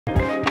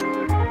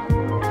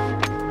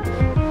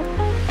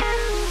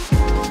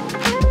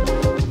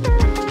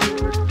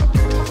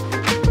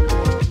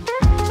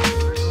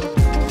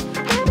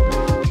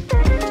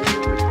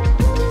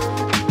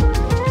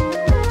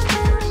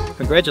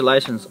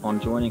Congratulations on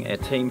joining our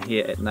team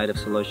here at Native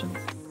Solutions.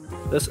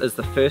 This is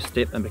the first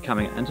step in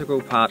becoming an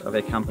integral part of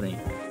our company.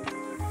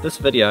 This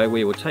video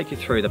we will take you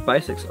through the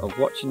basics of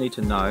what you need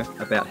to know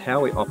about how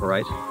we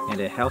operate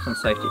and our health and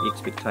safety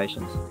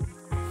expectations.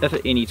 If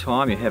at any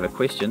time you have a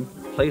question,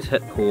 please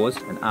hit pause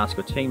and ask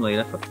your team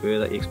leader for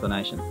further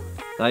explanation.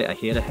 They are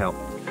here to help.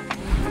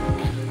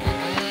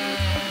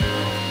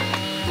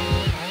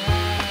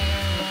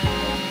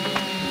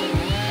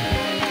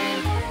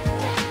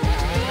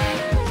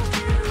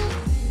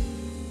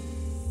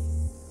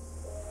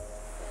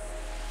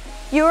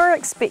 You are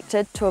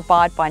expected to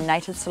abide by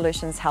Native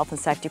Solutions health and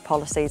safety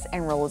policies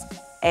and rules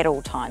at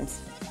all times.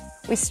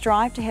 We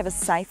strive to have a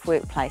safe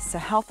workplace, so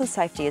health and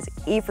safety is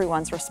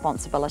everyone's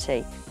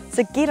responsibility,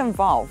 so get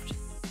involved.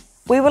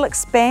 We will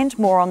expand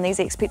more on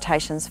these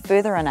expectations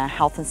further in our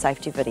health and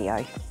safety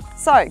video.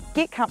 So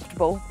get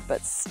comfortable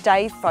but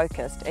stay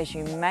focused, as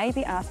you may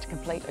be asked to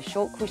complete a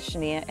short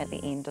questionnaire at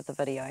the end of the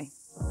video.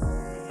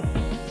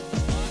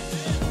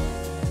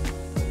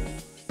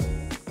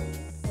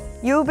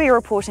 You'll be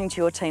reporting to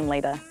your team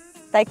leader.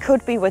 They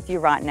could be with you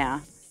right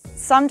now.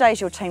 Some days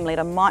your team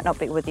leader might not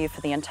be with you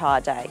for the entire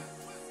day.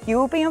 You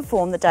will be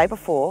informed the day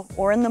before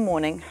or in the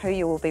morning who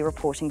you will be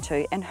reporting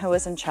to and who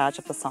is in charge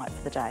of the site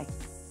for the day.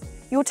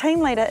 Your team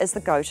leader is the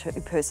go-to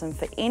person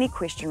for any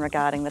question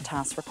regarding the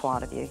tasks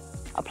required of you.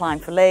 Applying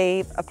for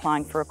leave,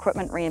 applying for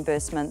equipment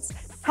reimbursements,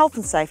 health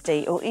and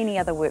safety, or any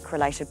other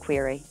work-related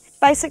query.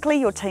 Basically,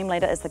 your team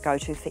leader is the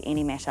go-to for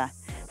any matter.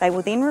 They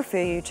will then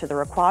refer you to the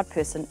required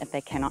person if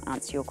they cannot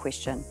answer your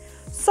question.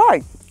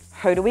 So,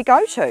 who do we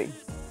go to?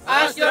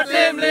 Ask your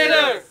team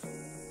leader!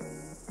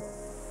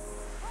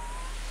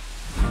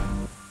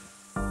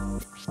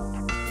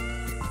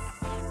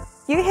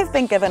 You have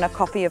been given a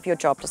copy of your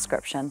job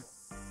description.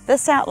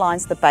 This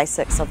outlines the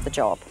basics of the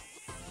job.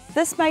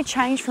 This may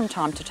change from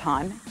time to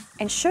time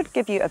and should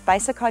give you a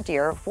basic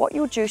idea of what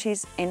your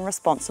duties and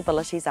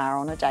responsibilities are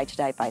on a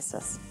day-to-day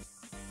basis.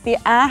 There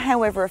are,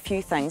 however, a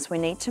few things we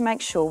need to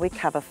make sure we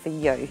cover for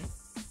you.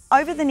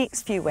 Over the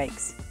next few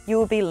weeks, you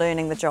will be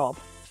learning the job.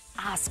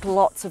 Ask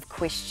lots of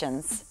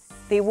questions.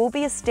 There will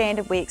be a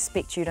standard we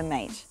expect you to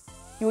meet.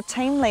 Your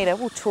team leader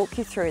will talk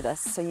you through this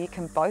so you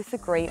can both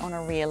agree on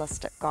a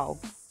realistic goal.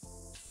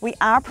 We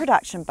are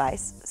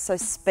production-based, so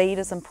speed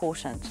is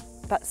important,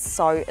 but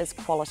so is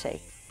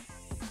quality.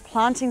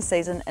 Planting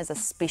season is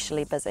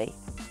especially busy.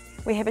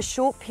 We have a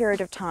short period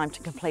of time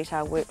to complete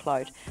our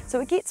workload, so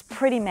it gets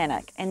pretty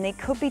manic and there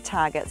could be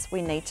targets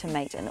we need to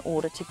meet in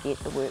order to get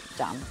the work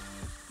done.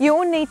 You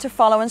will need to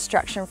follow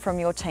instruction from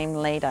your team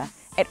leader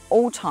at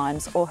all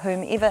times or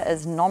whomever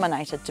is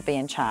nominated to be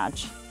in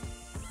charge.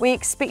 We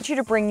expect you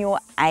to bring your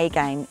A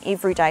game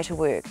every day to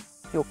work.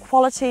 Your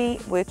quality,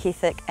 work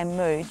ethic and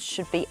mood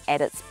should be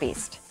at its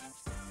best.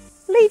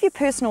 Leave your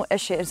personal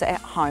issues at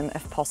home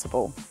if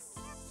possible.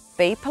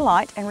 Be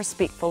polite and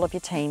respectful of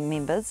your team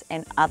members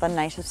and other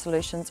Native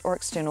Solutions or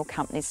external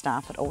company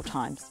staff at all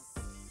times.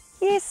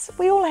 Yes,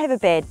 we all have a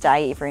bad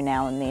day every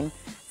now and then,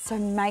 so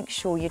make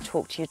sure you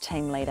talk to your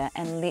team leader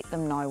and let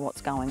them know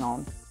what's going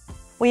on.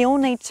 We all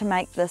need to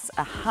make this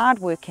a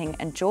hard-working,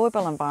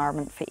 enjoyable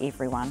environment for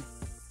everyone.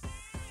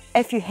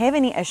 If you have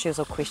any issues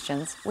or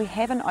questions, we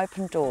have an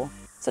open door,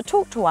 so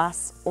talk to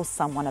us or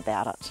someone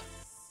about it.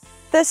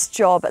 This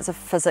job is a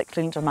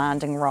physically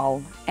demanding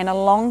role, and a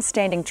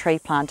long-standing tree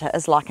planter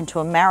is likened to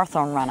a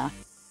marathon runner.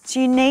 So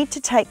you need to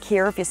take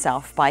care of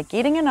yourself by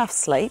getting enough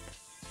sleep,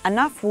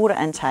 enough water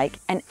intake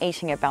and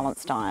eating a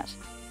balanced diet.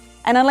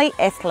 An elite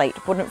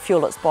athlete wouldn't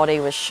fuel its body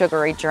with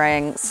sugary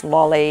drinks,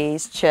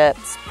 lollies,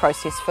 chips,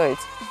 processed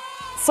foods.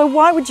 So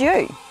why would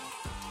you?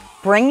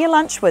 Bring your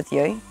lunch with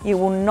you. You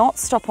will not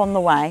stop on the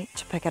way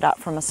to pick it up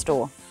from a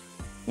store.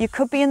 You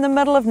could be in the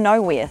middle of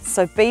nowhere,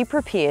 so be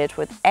prepared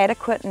with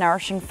adequate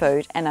nourishing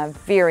food and a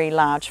very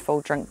large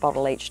full drink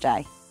bottle each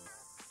day.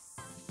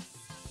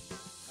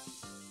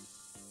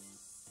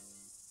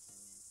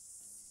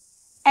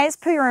 As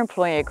per your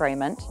employee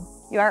agreement,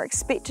 you are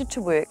expected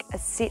to work a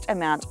set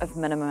amount of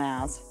minimum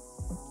hours.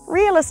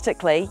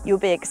 Realistically, you'll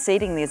be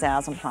exceeding these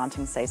hours in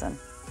planting season.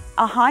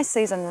 Our high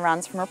season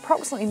runs from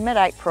approximately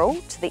mid-April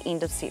to the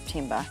end of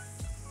September.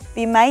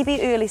 There may be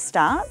early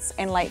starts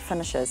and late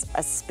finishes,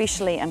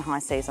 especially in high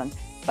season,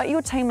 but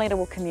your team leader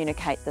will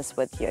communicate this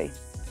with you.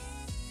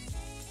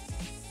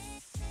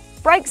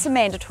 Breaks are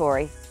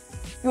mandatory.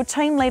 Your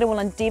team leader will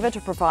endeavour to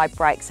provide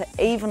breaks at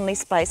evenly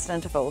spaced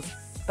intervals,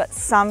 but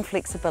some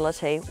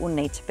flexibility will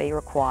need to be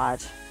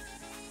required.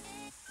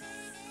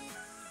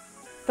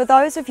 For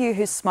those of you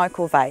who smoke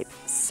or vape,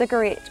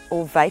 cigarette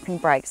or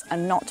vaping breaks are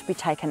not to be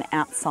taken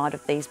outside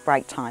of these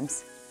break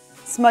times.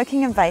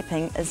 Smoking and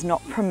vaping is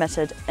not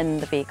permitted in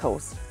the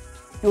vehicles.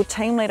 Your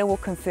team leader will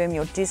confirm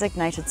your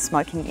designated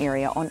smoking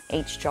area on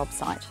each job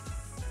site.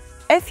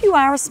 If you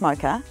are a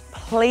smoker,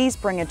 please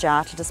bring a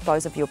jar to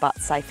dispose of your butt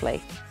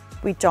safely.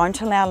 We don't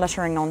allow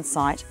littering on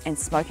site, and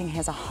smoking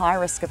has a high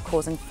risk of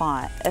causing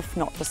fire if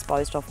not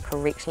disposed of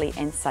correctly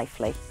and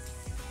safely.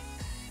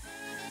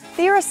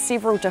 There are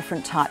several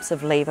different types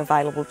of leave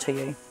available to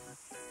you.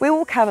 We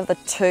will cover the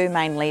two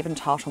main leave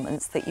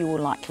entitlements that you will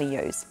likely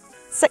use.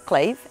 sick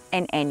leave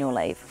and annual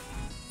leave.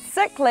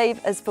 Sick leave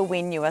is for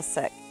when you are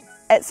sick.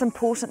 It's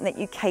important that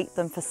you keep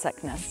them for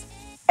sickness.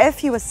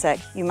 If you are sick,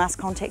 you must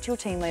contact your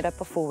team leader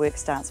before work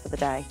starts for the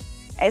day.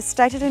 As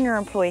stated in your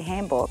employee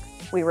handbook,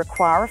 we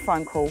require a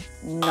phone call,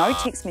 no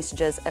text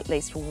messages at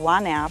least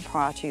 1 hour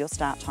prior to your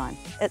start time.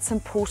 It's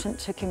important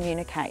to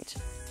communicate.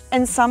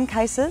 In some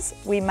cases,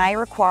 we may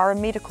require a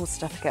medical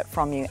certificate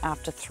from you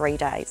after 3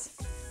 days.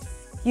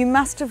 You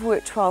must have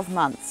worked 12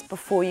 months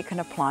before you can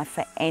apply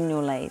for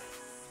annual leave.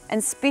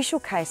 In special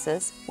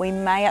cases, we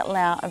may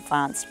allow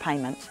advanced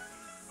payment.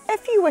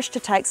 If you wish to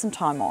take some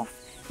time off,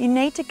 you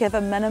need to give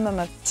a minimum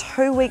of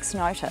 2 weeks'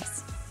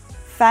 notice.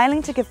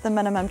 Failing to give the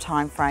minimum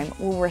time frame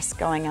will risk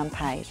going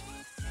unpaid.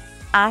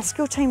 Ask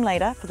your team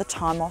leader for the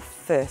time off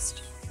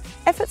first.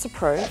 If it's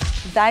approved,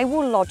 they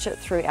will lodge it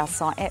through our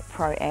SiteApp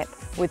Pro app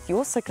with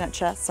your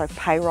signature so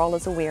payroll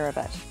is aware of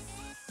it.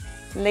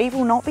 Leave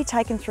will not be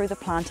taken through the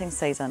planting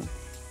season.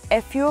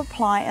 If you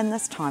apply in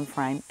this time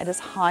frame, it is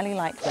highly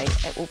likely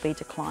it will be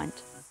declined.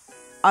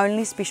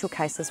 Only special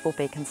cases will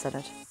be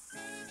considered.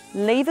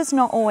 Leave is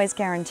not always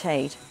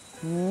guaranteed.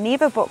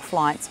 Never book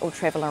flights or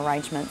travel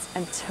arrangements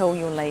until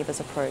your leave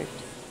is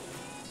approved.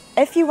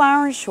 If you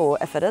are unsure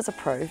if it is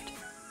approved,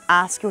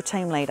 ask your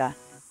team leader.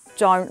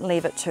 Don't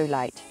leave it too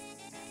late.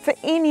 For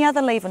any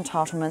other leave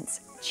entitlements,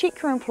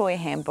 check your employee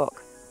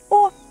handbook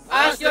or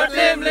ask your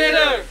team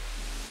leader.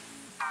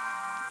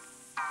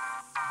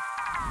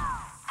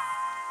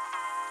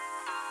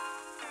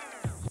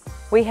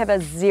 We have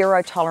a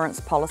zero tolerance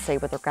policy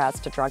with regards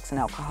to drugs and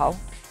alcohol.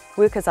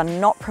 Workers are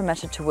not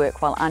permitted to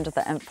work while under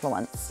the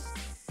influence.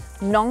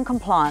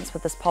 Non-compliance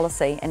with this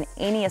policy and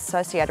any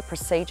associated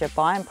procedure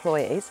by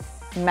employees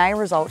may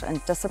result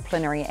in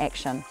disciplinary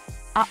action,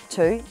 up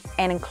to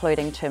and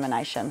including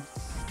termination.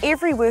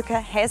 Every worker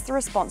has the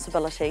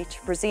responsibility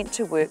to present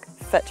to work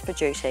fit for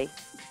duty.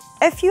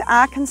 If you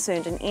are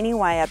concerned in any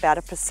way about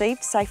a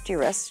perceived safety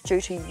risk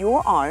due to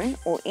your own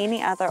or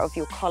any other of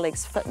your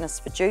colleagues' fitness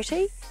for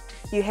duty,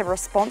 you have a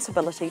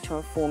responsibility to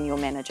inform your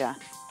manager.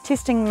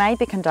 Testing may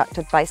be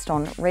conducted based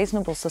on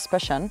reasonable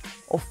suspicion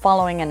or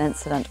following an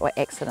incident or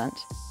accident.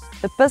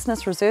 The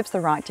business reserves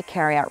the right to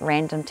carry out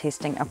random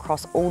testing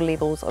across all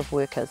levels of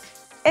workers.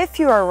 If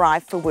you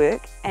arrive for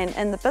work and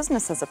in the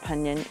business's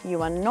opinion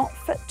you are not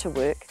fit to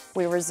work,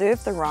 we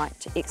reserve the right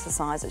to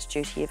exercise its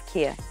duty of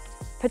care,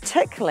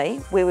 particularly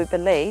where we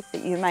believe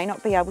that you may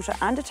not be able to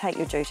undertake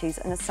your duties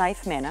in a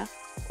safe manner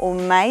or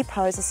may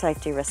pose a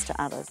safety risk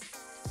to others.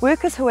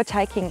 Workers who are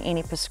taking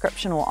any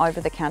prescription or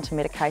over-the-counter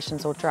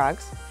medications or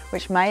drugs,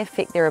 which may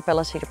affect their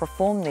ability to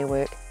perform their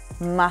work,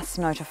 must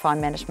notify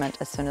management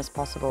as soon as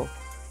possible.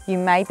 You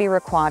may be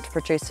required to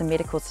produce a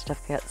medical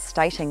certificate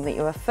stating that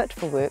you are fit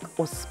for work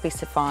or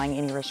specifying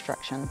any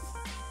restrictions.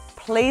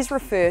 Please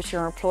refer to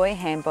your employee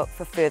handbook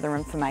for further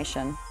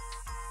information.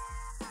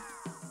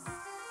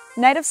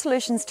 Native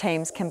Solutions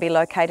teams can be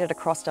located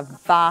across a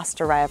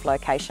vast array of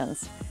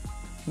locations.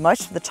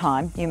 Most of the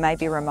time, you may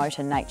be remote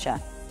in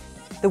nature.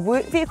 The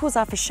work vehicles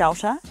are for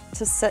shelter,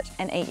 to sit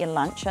and eat your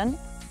lunch in,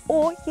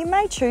 or you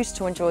may choose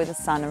to enjoy the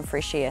sun and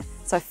fresh air,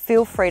 so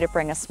feel free to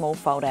bring a small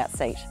fold-out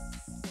seat.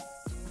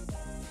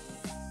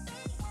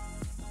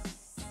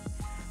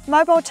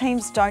 Mobile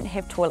teams don't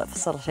have toilet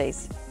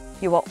facilities.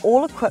 You are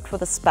all equipped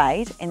with a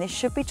spade and there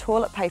should be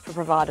toilet paper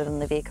provided in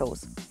the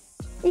vehicles.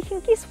 You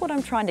can guess what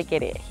I'm trying to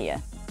get at here.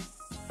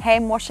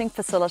 Hand washing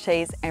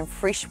facilities and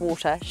fresh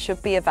water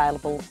should be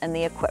available in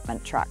the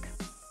equipment truck.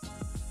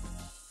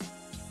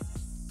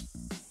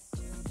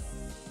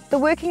 The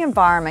working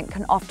environment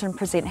can often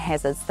present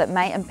hazards that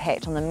may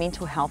impact on the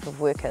mental health of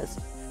workers,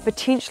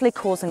 potentially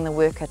causing the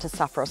worker to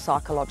suffer a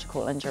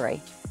psychological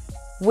injury.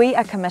 We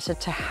are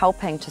committed to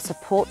helping to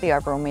support the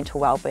overall mental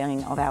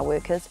well-being of our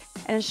workers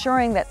and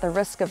ensuring that the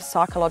risk of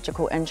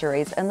psychological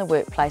injuries in the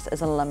workplace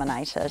is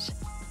eliminated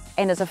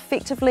and is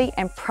effectively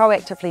and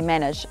proactively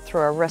managed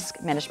through a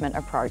risk management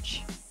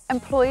approach.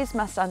 Employees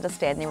must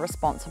understand their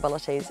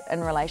responsibilities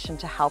in relation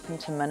to helping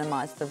to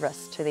minimise the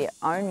risk to their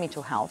own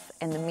mental health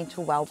and the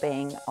mental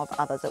well-being of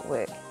others at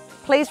work.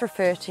 Please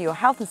refer to your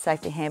Health and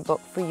Safety Handbook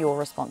for your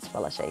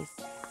responsibilities.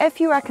 If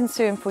you are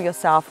concerned for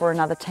yourself or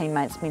another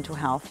teammate's mental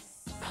health,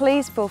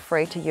 please feel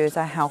free to use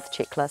our health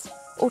checklist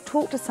or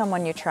talk to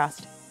someone you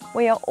trust.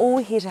 We are all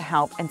here to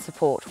help and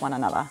support one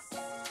another.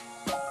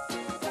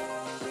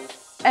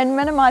 In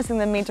minimising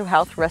the mental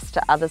health risk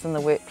to others in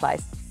the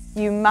workplace,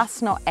 you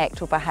must not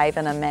act or behave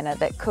in a manner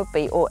that could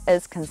be or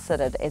is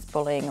considered as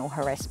bullying or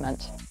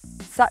harassment.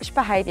 Such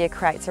behaviour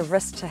creates a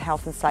risk to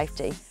health and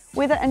safety,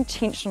 whether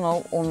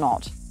intentional or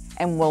not,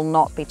 and will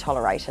not be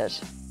tolerated.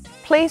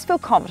 Please feel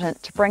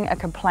confident to bring a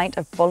complaint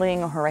of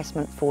bullying or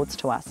harassment forwards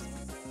to us.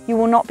 You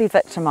will not be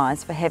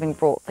victimised for having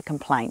brought the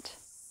complaint.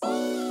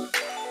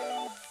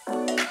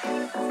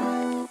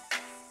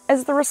 It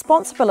is the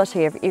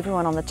responsibility of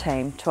everyone on the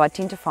team to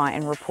identify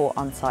and report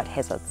on-site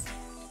hazards.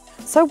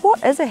 So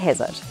what is a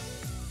hazard?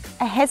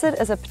 A hazard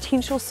is a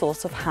potential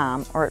source of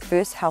harm or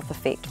adverse health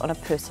effect on a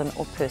person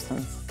or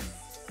persons.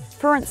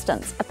 For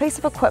instance, a piece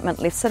of equipment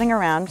left sitting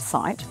around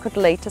site could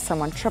lead to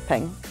someone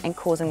tripping and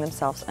causing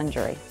themselves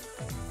injury.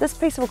 This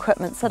piece of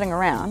equipment sitting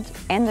around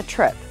and the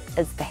trip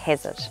is the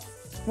hazard.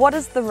 What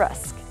is the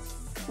risk?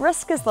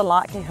 Risk is the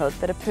likelihood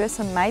that a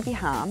person may be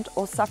harmed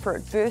or suffer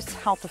adverse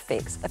health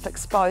effects if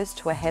exposed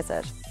to a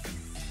hazard.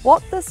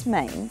 What this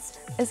means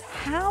is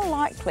how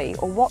likely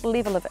or what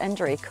level of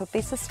injury could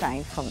be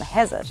sustained from the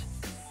hazard.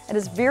 It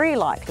is very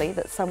likely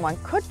that someone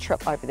could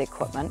trip over the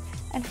equipment,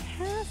 and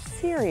how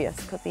serious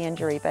could the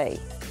injury be?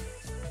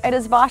 It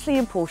is vitally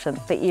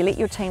important that you let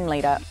your team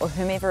leader or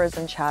whomever is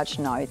in charge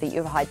know that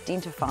you have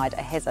identified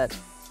a hazard.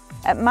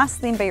 It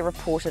must then be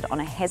reported on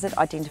a hazard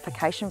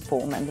identification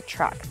form in the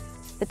truck.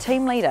 The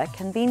team leader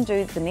can then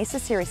do the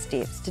necessary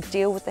steps to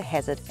deal with the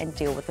hazard and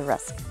deal with the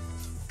risk.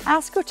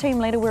 Ask your team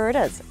leader where it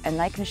is and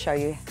they can show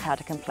you how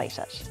to complete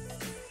it.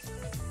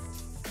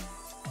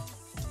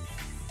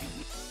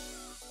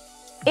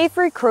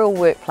 Every crew or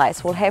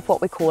workplace will have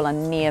what we call a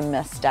near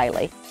miss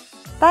daily.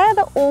 They are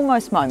the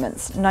almost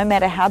moments, no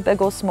matter how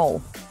big or small.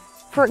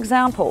 For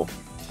example,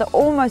 the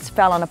almost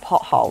fell in a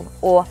pothole,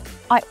 or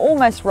I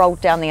almost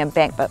rolled down the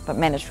embankment but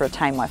managed to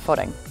retain my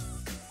footing.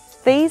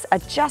 These are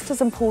just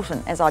as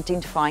important as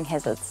identifying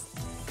hazards.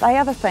 They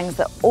are the things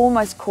that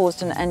almost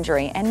caused an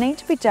injury and need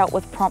to be dealt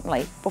with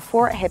promptly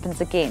before it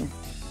happens again.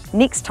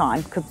 Next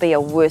time could be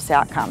a worse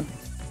outcome.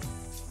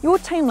 Your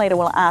team leader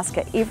will ask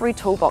at every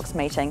toolbox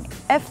meeting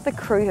if the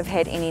crew have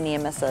had any near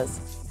misses.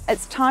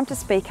 It's time to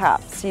speak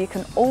up so you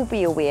can all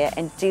be aware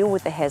and deal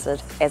with the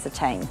hazard as a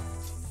team.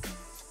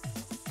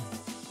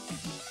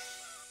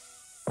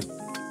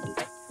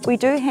 We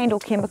do handle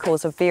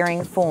chemicals of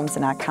varying forms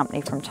in our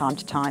company from time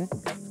to time.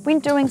 When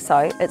doing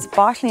so, it's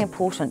vitally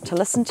important to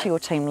listen to your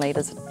team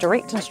leaders'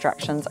 direct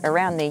instructions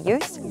around their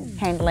use,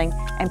 handling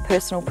and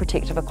personal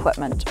protective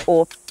equipment,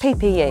 or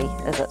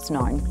PPE as it's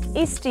known.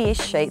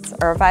 SDS sheets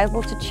are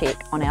available to check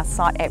on our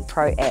Site App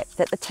Pro app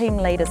that the team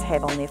leaders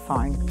have on their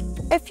phone.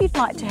 If you'd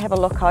like to have a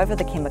look over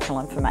the chemical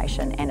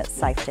information and its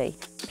safety,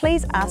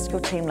 please ask your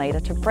team leader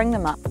to bring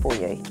them up for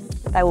you.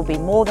 They will be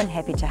more than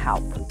happy to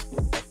help.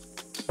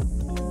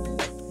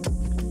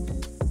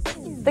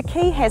 The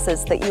key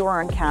hazards that you will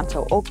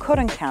encounter or could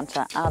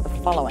encounter are the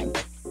following: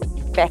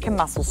 back and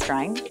muscle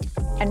strain,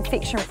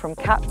 infection from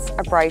cuts,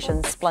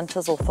 abrasions,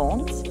 splinters or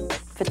thorns,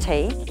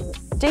 fatigue,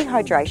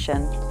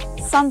 dehydration,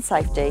 sun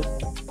safety,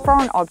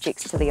 foreign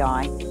objects to the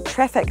eye,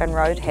 traffic and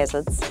road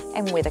hazards,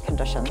 and weather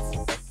conditions.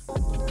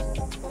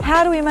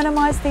 How do we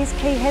minimise these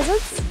key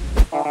hazards?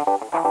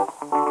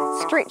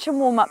 Stretch and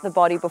warm up the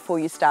body before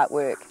you start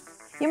work.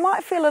 You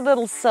might feel a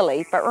little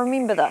silly, but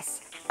remember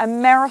this: a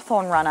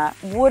marathon runner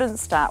wouldn't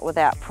start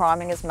without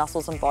priming his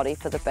muscles and body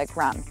for the big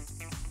run.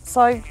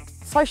 So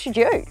should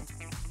you.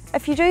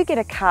 If you do get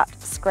a cut,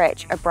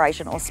 scratch,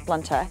 abrasion or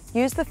splinter,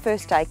 use the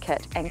first aid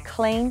kit and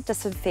clean,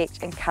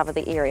 disinfect and cover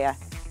the area.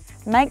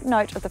 Make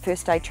note of the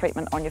first aid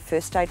treatment on your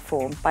first aid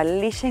form by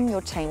letting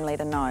your team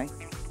leader know.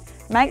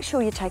 Make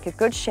sure you take a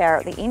good shower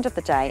at the end of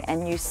the day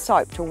and use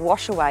soap to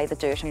wash away the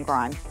dirt and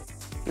grime.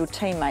 Your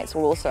teammates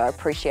will also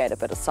appreciate a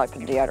bit of soap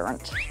and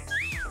deodorant.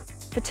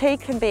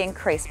 Fatigue can be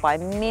increased by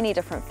many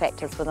different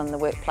factors within the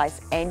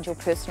workplace and your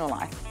personal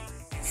life.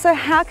 So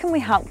how can we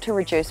help to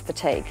reduce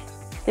fatigue?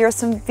 There are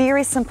some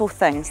very simple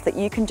things that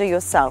you can do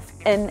yourself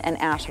in and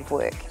out of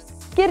work.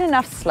 Get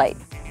enough sleep.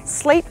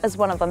 Sleep is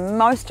one of the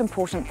most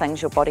important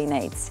things your body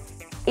needs.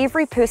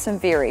 Every person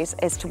varies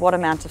as to what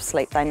amount of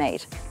sleep they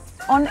need.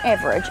 On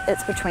average,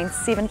 it's between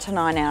 7 to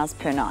 9 hours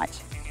per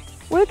night.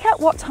 Work out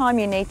what time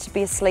you need to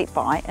be asleep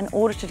by in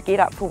order to get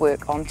up for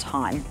work on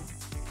time.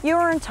 You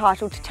are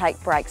entitled to take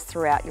breaks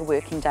throughout your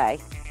working day.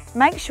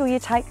 Make sure you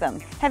take them.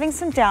 Having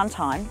some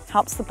downtime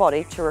helps the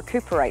body to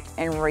recuperate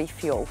and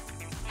refuel.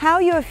 How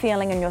you are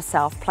feeling in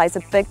yourself plays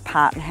a big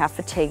part in how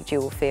fatigued you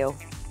will feel.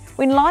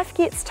 When life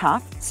gets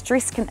tough,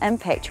 stress can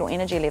impact your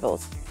energy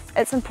levels.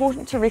 It's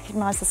important to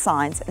recognise the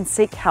signs and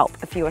seek help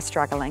if you are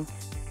struggling.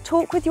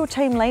 Talk with your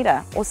team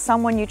leader or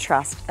someone you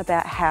trust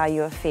about how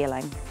you are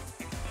feeling.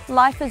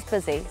 Life is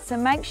busy, so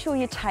make sure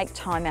you take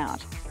time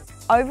out.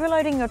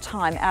 Overloading your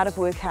time out of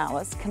work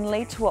hours can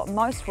lead to what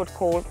most would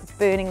call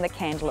burning the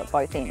candle at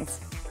both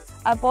ends.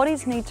 Our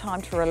bodies need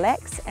time to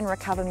relax and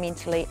recover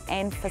mentally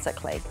and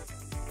physically.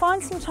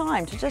 Find some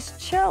time to just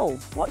chill,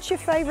 watch your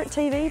favourite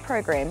TV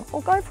program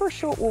or go for a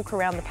short walk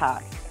around the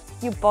park.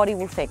 Your body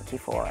will thank you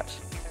for it.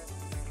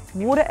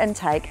 Water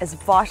intake is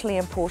vitally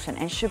important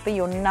and should be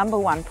your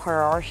 #1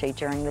 priority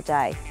during the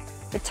day.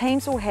 The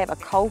teams will have a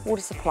cold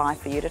water supply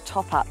for you to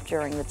top up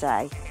during the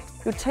day.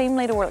 Your team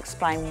leader will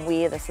explain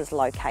where this is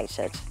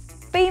located.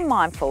 Be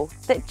mindful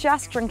that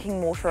just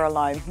drinking water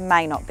alone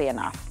may not be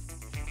enough.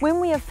 When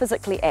we are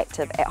physically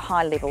active at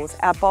high levels,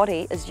 our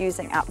body is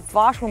using up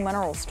vital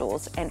mineral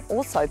stores, and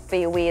also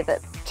be aware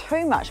that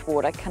too much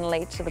water can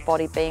lead to the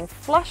body being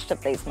flushed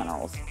of these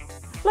minerals.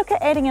 Look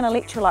at adding an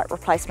electrolyte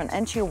replacement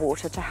into your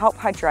water to help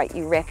hydrate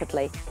you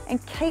rapidly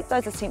and keep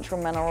those essential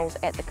minerals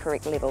at the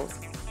correct levels.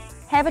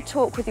 Have a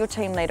talk with your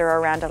team leader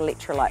around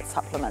electrolyte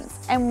supplements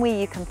and where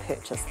you can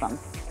purchase them.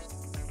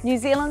 New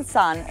Zealand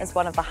sun is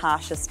one of the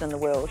harshest in the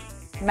world.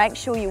 Make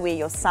sure you wear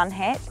your sun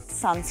hat,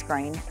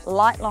 sunscreen,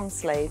 light long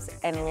sleeves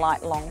and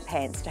light long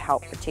pants to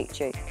help protect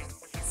you.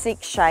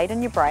 Seek shade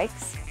in your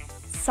breaks.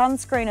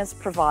 Sunscreen is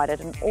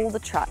provided in all the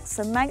trucks,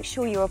 so make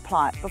sure you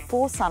apply it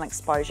before sun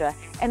exposure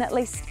and at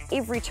least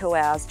every 2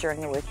 hours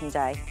during the working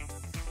day.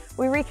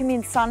 We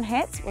recommend sun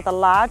hats with a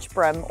large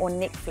brim or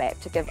neck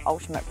flap to give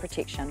ultimate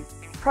protection.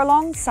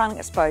 Prolonged sun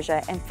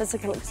exposure and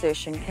physical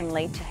exertion can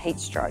lead to heat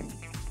stroke.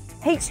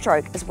 Heat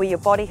stroke is where your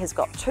body has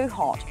got too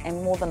hot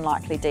and more than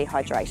likely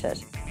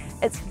dehydrated.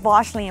 It's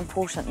vitally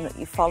important that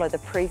you follow the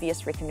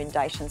previous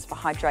recommendations for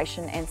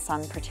hydration and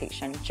sun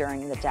protection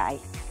during the day.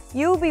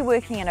 You'll be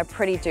working in a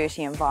pretty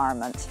dirty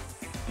environment.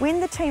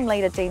 When the team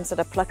leader deems it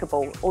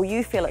applicable or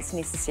you feel it's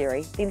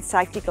necessary, then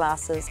safety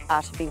glasses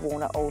are to be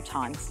worn at all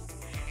times.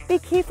 Be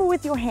careful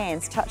with your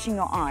hands touching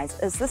your eyes,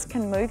 as this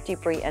can move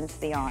debris into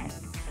the eye.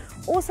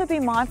 Also be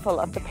mindful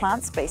of the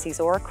plant species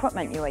or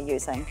equipment you are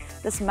using.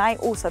 This may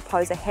also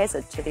pose a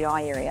hazard to the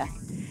eye area.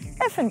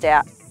 If in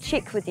doubt,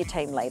 check with your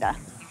team leader.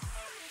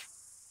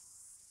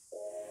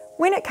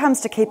 When it comes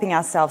to keeping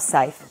ourselves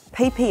safe,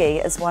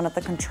 PPE is one of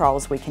the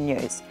controls we can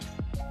use.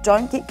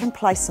 Don't get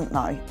complacent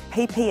though.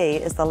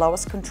 PPE is the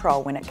lowest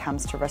control when it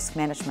comes to risk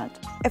management.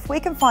 If we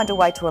can find a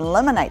way to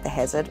eliminate the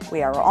hazard,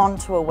 we are on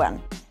to a win.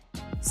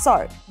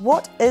 So,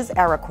 what is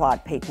our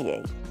required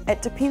PPE?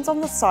 It depends on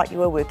the site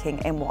you are working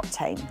and what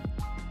team.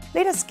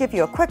 Let us give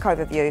you a quick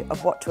overview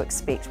of what to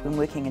expect when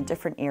working in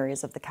different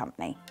areas of the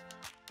company.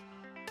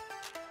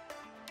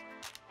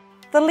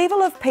 The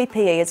level of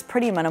PPE is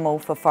pretty minimal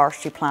for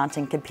forestry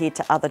planting compared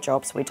to other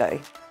jobs we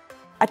do.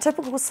 A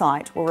typical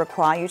site will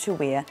require you to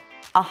wear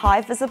a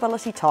high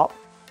visibility top,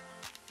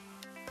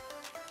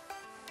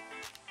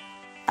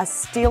 a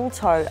steel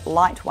toe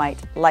lightweight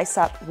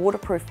lace-up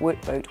waterproof work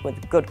boot with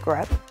good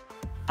grip,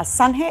 a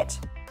sun hat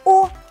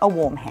or a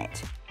warm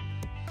hat.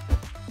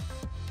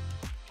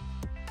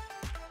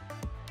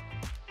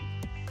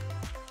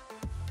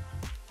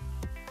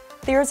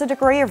 There is a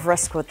degree of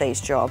risk with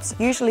these jobs.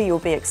 Usually you'll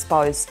be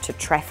exposed to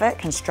traffic,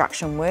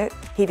 construction work,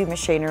 heavy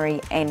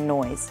machinery and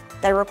noise.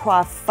 They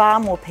require far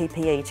more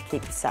PPE to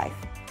keep you safe.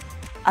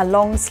 A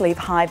long sleeve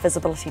high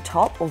visibility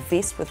top or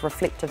vest with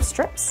reflective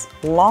strips,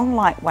 long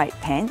lightweight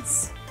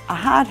pants, a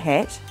hard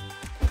hat,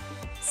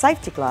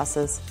 safety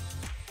glasses,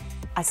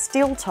 a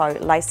steel toe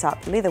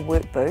lace-up leather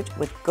work boot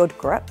with good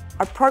grip,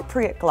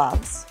 appropriate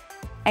gloves,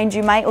 and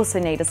you may also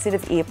need a set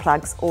of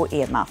earplugs or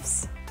ear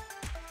muffs.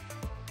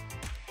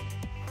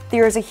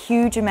 There is a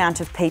huge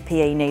amount of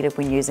PPE needed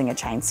when using a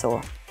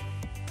chainsaw.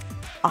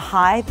 A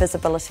high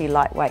visibility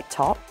lightweight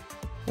top,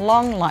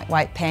 long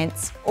lightweight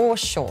pants or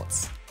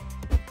shorts,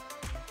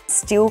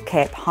 steel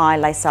cap high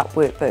lace-up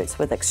work boots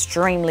with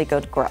extremely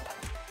good grip,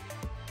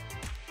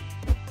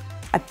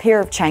 a pair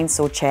of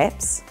chainsaw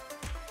chaps,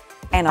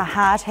 and a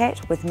hard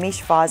hat with mesh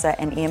visor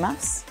and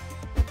earmuffs,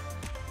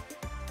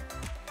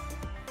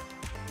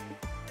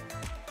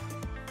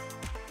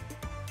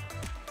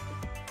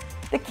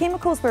 the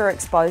chemicals we're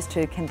exposed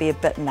to can be a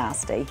bit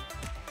nasty.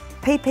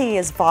 PPE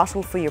is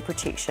vital for your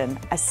protection,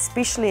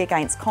 especially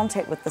against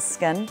contact with the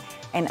skin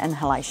and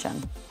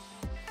inhalation.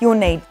 You'll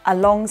need a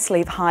long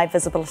sleeve high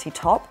visibility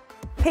top,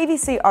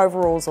 PVC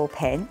overalls or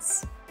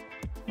pants,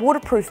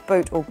 waterproof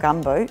boot or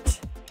gumboot,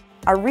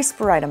 a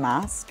respirator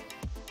mask,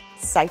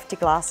 safety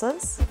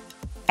glasses,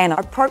 and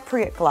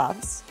appropriate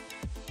gloves.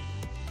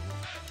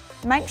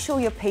 Make sure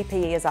your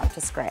PPE is up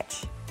to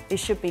scratch. There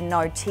should be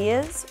no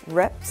tears,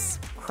 rips,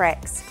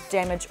 cracks,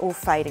 damage or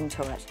fading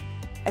to it.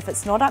 If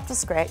it's not up to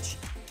scratch,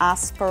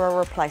 ask for a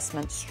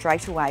replacement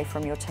straight away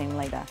from your team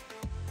leader.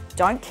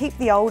 Don't keep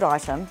the old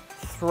item,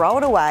 throw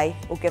it away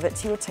or give it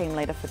to your team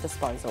leader for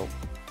disposal.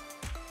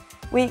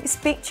 We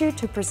expect you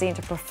to present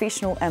a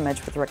professional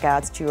image with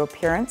regards to your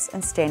appearance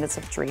and standards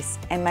of dress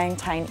and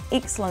maintain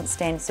excellent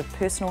standards of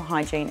personal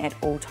hygiene at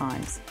all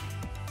times.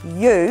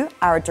 You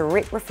are a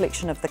direct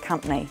reflection of the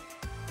company.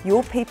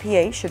 Your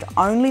PPE should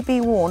only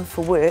be worn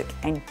for work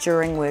and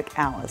during work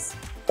hours.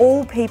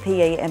 All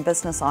PPE and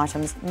business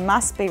items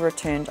must be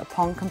returned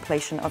upon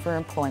completion of your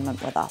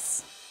employment with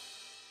us.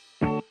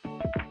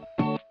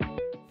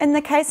 In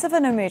the case of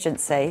an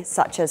emergency,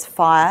 such as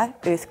fire,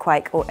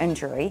 earthquake or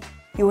injury,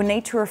 you will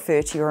need to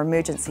refer to your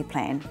emergency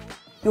plan.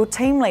 Your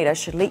team leader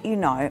should let you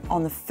know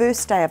on the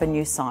first day of a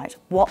new site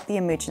what the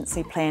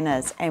emergency plan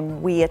is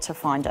and where to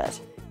find it.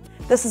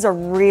 This is a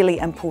really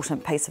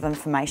important piece of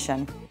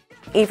information.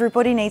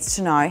 Everybody needs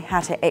to know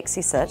how to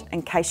access it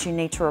in case you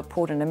need to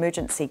report an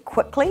emergency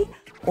quickly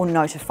or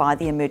notify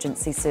the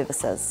emergency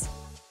services.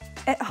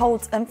 It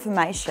holds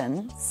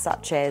information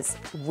such as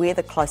where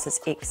the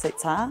closest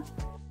exits are,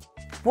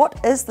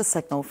 what is the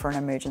signal for an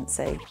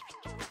emergency,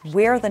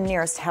 where are the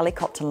nearest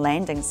helicopter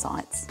landing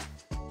sites,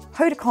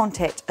 who to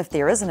contact if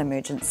there is an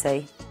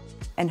emergency,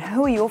 and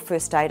who are your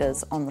first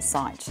aiders on the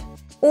site.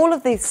 All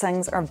of these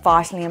things are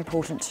vitally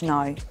important to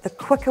know. The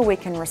quicker we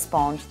can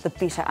respond, the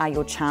better are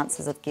your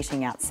chances of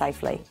getting out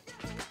safely.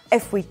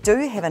 If we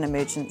do have an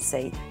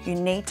emergency, you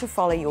need to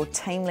follow your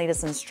team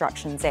leader's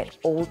instructions at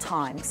all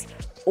times,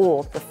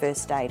 or the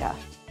first aider.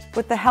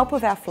 With the help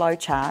of our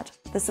flowchart,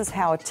 this is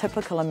how a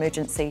typical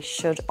emergency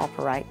should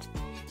operate.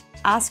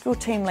 Ask your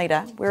team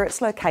leader where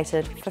it's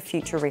located for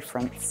future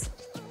reference.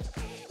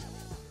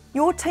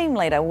 Your team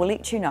leader will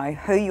let you know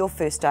who your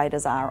first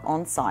aiders are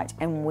on site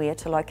and where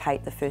to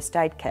locate the first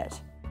aid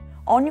kit.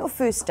 On your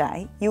first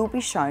day, you will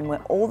be shown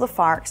where all the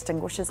fire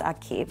extinguishers are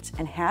kept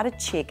and how to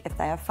check if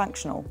they are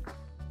functional.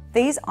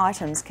 These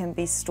items can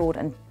be stored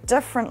in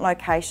different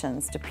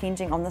locations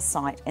depending on the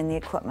site and the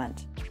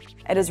equipment.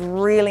 It is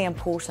really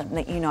important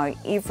that you know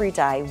every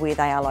day where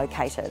they are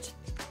located.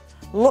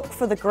 Look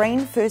for the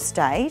green first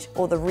aid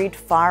or the red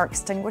fire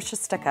extinguisher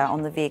sticker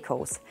on the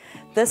vehicles.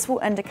 This will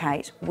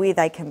indicate where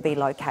they can be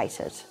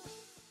located.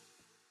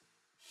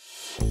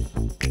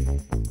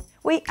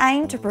 We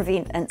aim to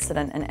prevent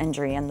incident and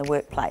injury in the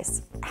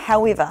workplace.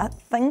 However,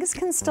 things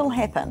can still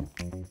happen.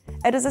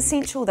 It is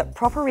essential that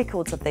proper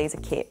records of these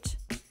are kept.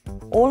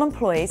 All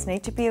employees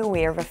need to be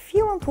aware of a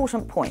few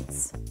important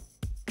points.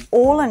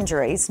 All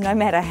injuries, no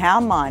matter how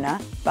minor,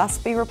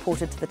 must be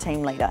reported to the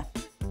team leader.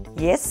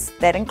 Yes,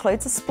 that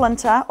includes a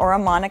splinter or a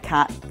minor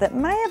cut that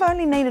may have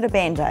only needed a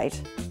band-aid.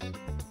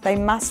 They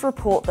must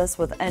report this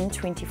within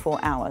 24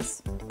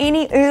 hours.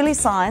 Any early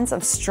signs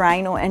of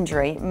strain or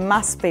injury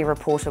must be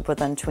reported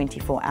within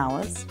 24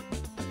 hours.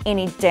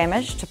 Any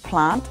damage to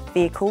plant,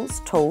 vehicles,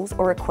 tools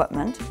or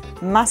equipment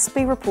must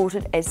be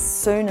reported as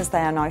soon as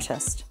they are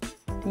noticed.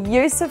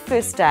 Use of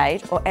first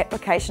aid or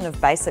application of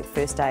basic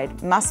first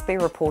aid must be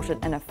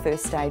reported in a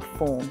first aid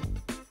form.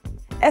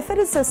 If it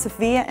is a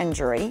severe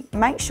injury,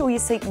 make sure you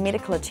seek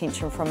medical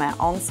attention from our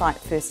on-site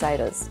first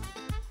aiders.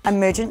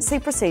 Emergency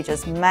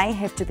procedures may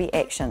have to be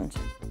actioned.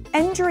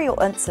 Injury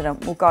or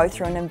incident will go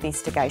through an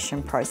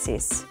investigation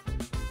process.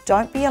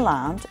 Don't be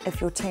alarmed if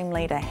your team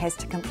leader has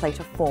to complete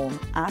a form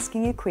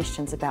asking you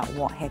questions about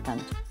what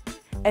happened.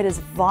 It is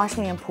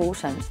vitally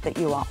important that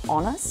you are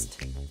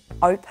honest,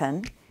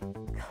 open,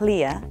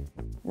 clear,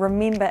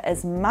 remember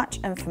as much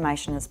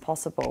information as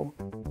possible,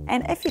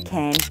 and if you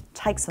can,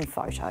 take some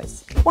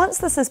photos. Once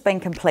this has been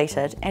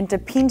completed, and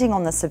depending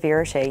on the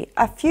severity,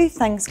 a few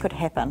things could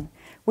happen.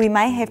 We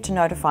may have to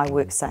notify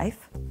WorkSafe,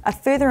 a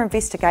further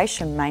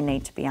investigation may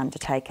need to be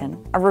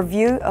undertaken, a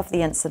review of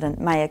the incident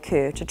may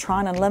occur to try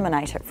and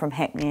eliminate it from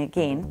happening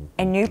again,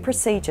 and new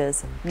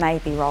procedures may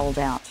be rolled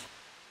out.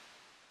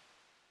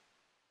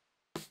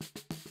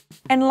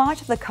 In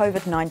light of the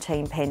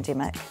COVID-19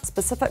 pandemic,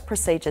 specific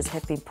procedures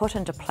have been put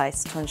into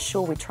place to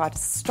ensure we try to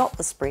stop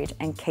the spread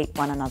and keep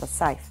one another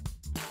safe.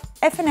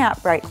 If an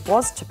outbreak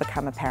was to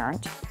become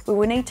apparent, we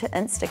will need to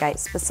instigate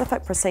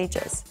specific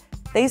procedures.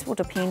 These will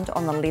depend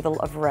on the level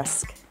of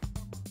risk.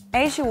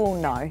 As you all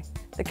know,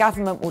 the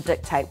government will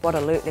dictate what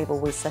alert level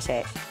we sit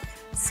at.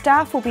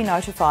 Staff will be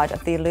notified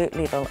of the alert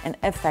level and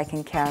if they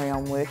can carry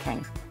on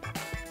working.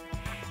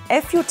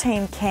 If your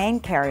team can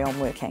carry on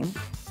working,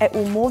 it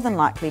will more than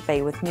likely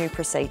be with new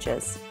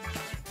procedures.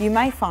 You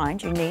may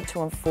find you need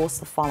to enforce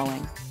the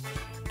following.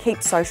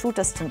 Keep social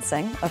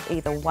distancing of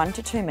either 1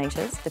 to 2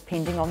 metres,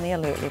 depending on the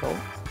alert level.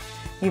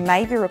 You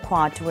may be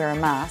required to wear a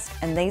mask,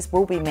 and these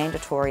will be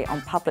mandatory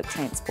on public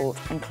transport,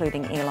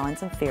 including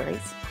airlines and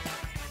ferries.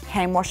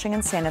 Hand washing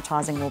and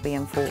sanitising will be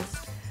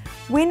enforced.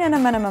 When in a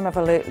minimum of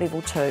alert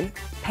level 2,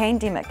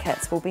 pandemic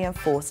kits will be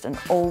enforced in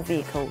all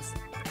vehicles.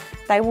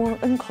 They will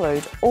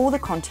include all the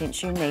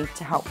contents you need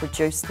to help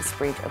reduce the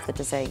spread of the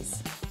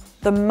disease.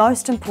 The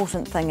most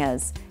important thing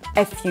is,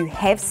 if you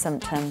have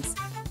symptoms,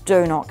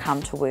 do not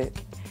come to work.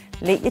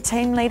 Let your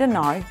team leader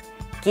know,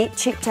 get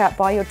checked out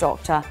by your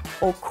doctor,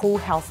 or call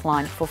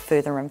Healthline for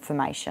further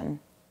information.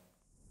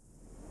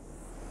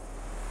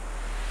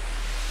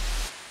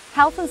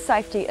 Health and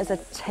safety is a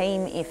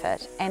team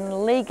effort,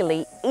 and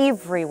legally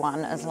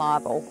everyone is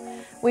liable.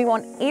 We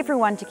want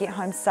everyone to get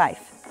home safe.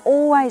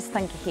 Always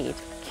think ahead,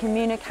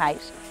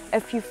 communicate.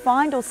 If you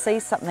find or see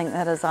something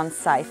that is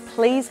unsafe,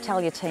 please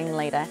tell your team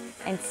leader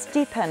and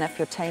step in if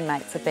your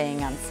teammates are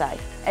being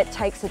unsafe. It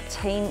takes a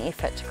team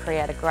effort to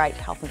create a great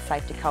health and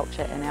safety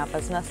culture in our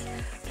business.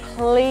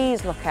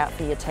 Please look out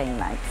for your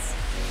teammates.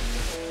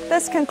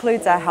 This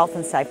concludes our health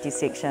and safety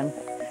section.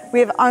 We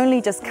have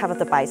only just covered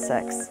the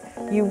basics.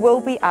 You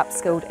will be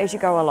upskilled as you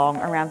go along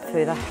around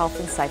further health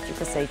and safety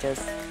procedures.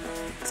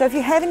 So if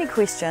you have any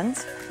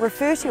questions,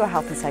 refer to your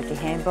health and safety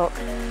handbook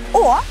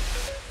or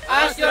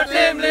ask your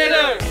team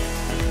leader.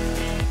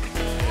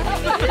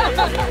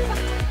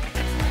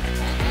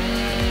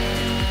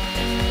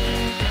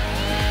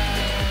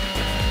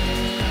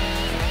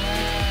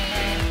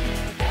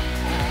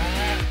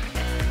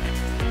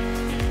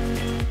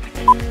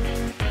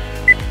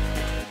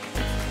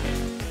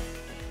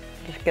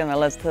 Just give me a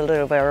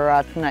little bit of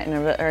rotating a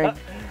bit.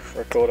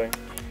 Recording.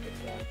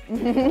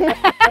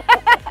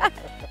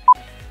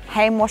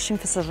 Hand washing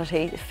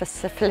facilities.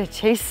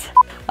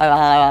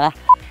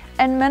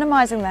 And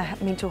minimising the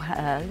mental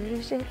health.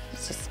 Let's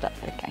just start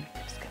again.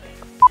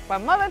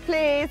 One moment,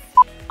 please.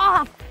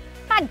 Ah,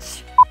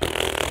 punch.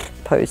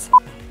 Pose.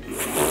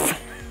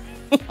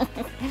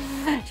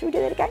 Should we do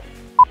that again?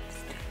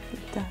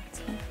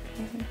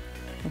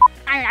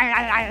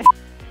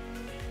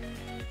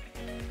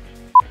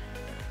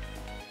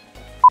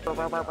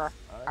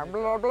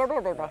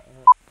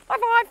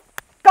 Bye-bye.